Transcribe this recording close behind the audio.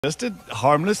Just a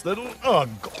harmless little.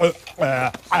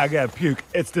 I gotta puke.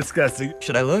 It's disgusting.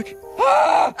 Should I look?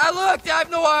 I looked! I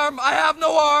have no arm! I have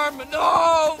no arm!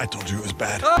 No! I told you it was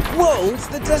bad. Whoa, it's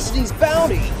the Destiny's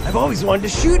bounty! I've always wanted to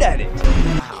shoot at it.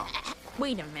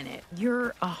 Wait a minute.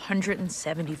 You're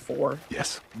 174.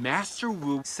 Yes. Master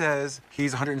Wu says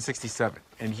he's 167,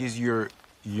 and he's your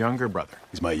younger brother.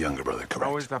 He's my younger brother, correct?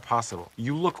 How is that possible?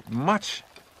 You look much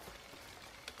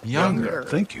younger.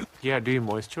 Thank you. Yeah, do you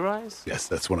moisturize? Yes,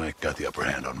 that's when I got the upper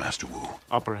hand on Master Wu.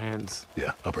 Upper hands.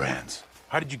 Yeah, upper hands.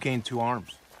 How did you gain 2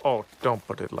 arms? Oh, don't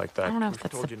put it like that. I don't know if We've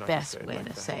that's told the you not best say it way like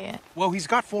to that. say it. Well, he's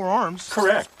got 4 arms.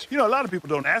 Correct. You know, a lot of people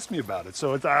don't ask me about it,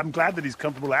 so I'm glad that he's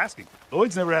comfortable asking.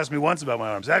 Lloyd's never asked me once about my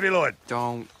arms. Have you, Lloyd?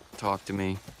 Don't talk to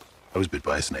me. I was bit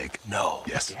by a snake. No.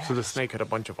 Yes. So the snake had a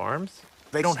bunch of arms?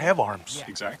 They don't have arms.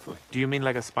 Exactly. Do you mean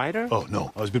like a spider? Oh,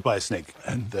 no. I was bit by a snake,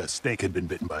 and the snake had been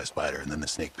bitten by a spider, and then the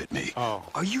snake bit me. Oh.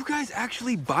 Are you guys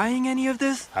actually buying any of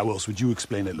this? How else would you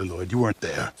explain it, Lloyd? You weren't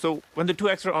there. So when the 2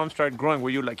 extra arms started growing, were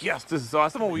you like, yes, this is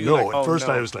awesome? Or were you No, like, at oh, first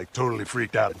no? I was like totally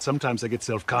freaked out, and sometimes I get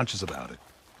self-conscious about it.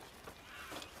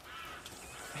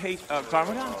 Hey,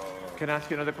 Carmela, can I ask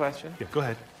you another question? Yeah, go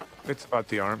ahead. It's about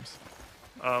the arms.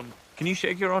 Can you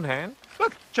shake your own hand?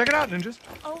 Look, check it out, ninjas.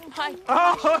 Oh my.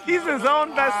 Oh, he's his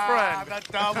own best friend.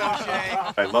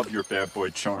 I love your bad boy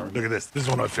charm. Look at this. This is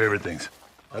one of my favorite things.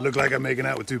 I look like I'm making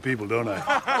out with 2 people, don't I?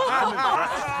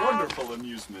 Wonderful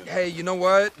amusement. Hey, you know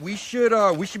what? We should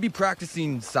be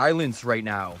practicing silence right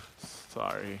now.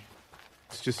 Sorry.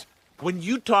 It's just, when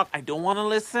you talk, I don't want to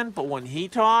listen, but when he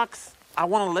talks, I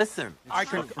want to listen. I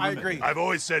agree. I've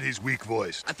always said he's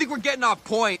weak-voiced. I think we're getting off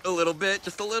point a little bit,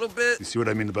 just a little bit. You see what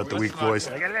I mean about the weak voice?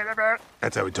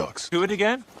 That's how he talks. Do it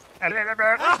again.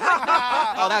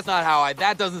 Oh, that's not how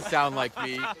that doesn't sound like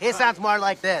me. It sounds more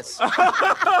like this. Look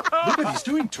what he's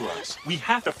doing to us. We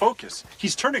have to focus.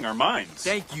 He's turning our minds.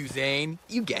 Thank you, Zane.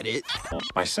 You get it.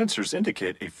 My sensors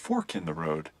indicate a fork in the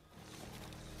road.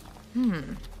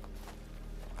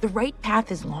 The right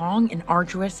path is long and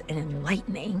arduous and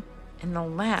enlightening, and the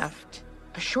left,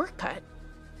 a shortcut.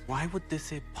 Why would this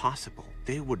be possible?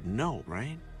 They would know,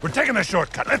 right? We're taking a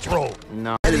shortcut. Let's roll.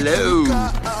 Hello.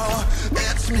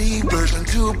 It's me, version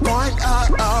 2.0.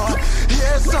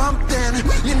 Here's something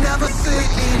you never see.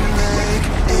 Make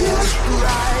it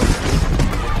right.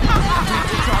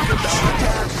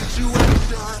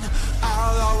 Situation.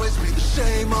 I'll always be the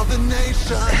shame of the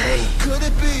nation. Hey. Could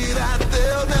it be that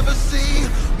they'll never see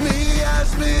me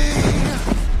as me?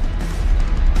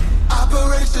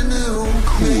 Operation New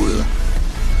Me.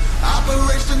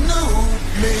 Operation New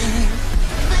Me.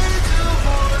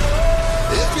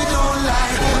 If you don't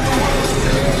like what the world's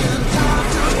saying, time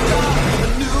to start a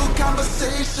new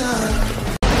conversation.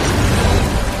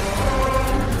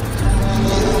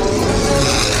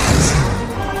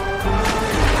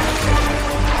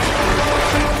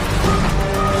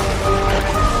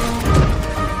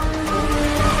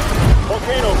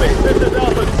 Volcano Base, this is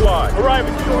Alpha Squad.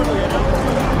 Arriving shortly at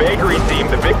Bakery team,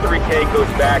 the victory cake goes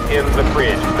back in the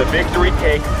fridge. The victory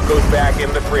cake goes back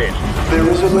in the fridge. There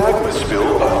is a magma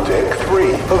spill on Deck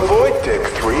 3. Avoid Deck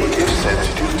 3 if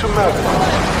sensitive to magma.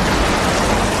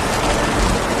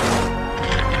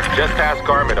 Just past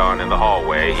Garmadon in the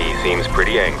hallway, he seems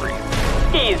pretty angry.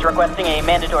 He's requesting a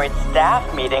mandatory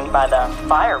staff meeting by the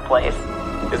fireplace.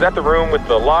 Is that the room with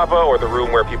the lava or the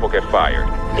room where people get fired?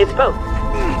 It's both.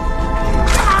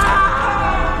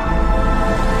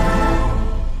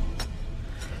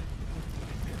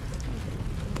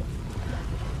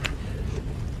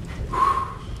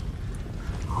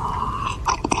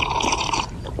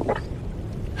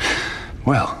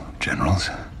 Well, generals,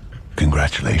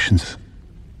 congratulations.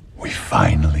 We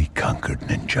finally conquered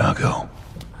Ninjago.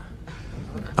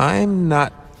 I'm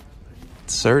not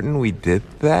certain we did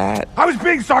that. I was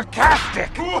being sarcastic!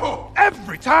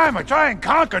 Every time I try and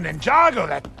conquer Ninjago,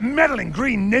 that meddling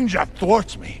green ninja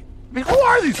thwarts me. I mean, who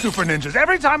are these super ninjas?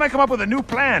 Every time I come up with a new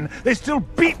plan, they still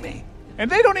beat me. And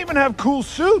they don't even have cool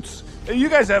suits. You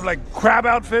guys have, like, crab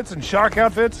outfits and shark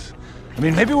outfits. I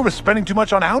mean, maybe we were spending too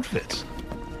much on outfits.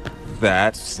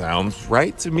 That sounds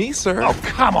right to me, sir. Oh,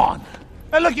 come on!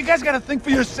 Now, look, you guys gotta think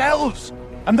for yourselves.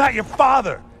 I'm not your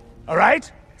father, all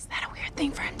right? Is that a weird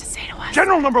thing for him to say to us?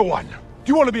 General number 1, do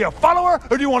you want to be a follower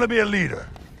or do you want to be a leader?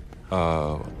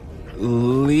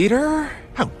 Leader?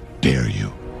 How dare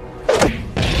you?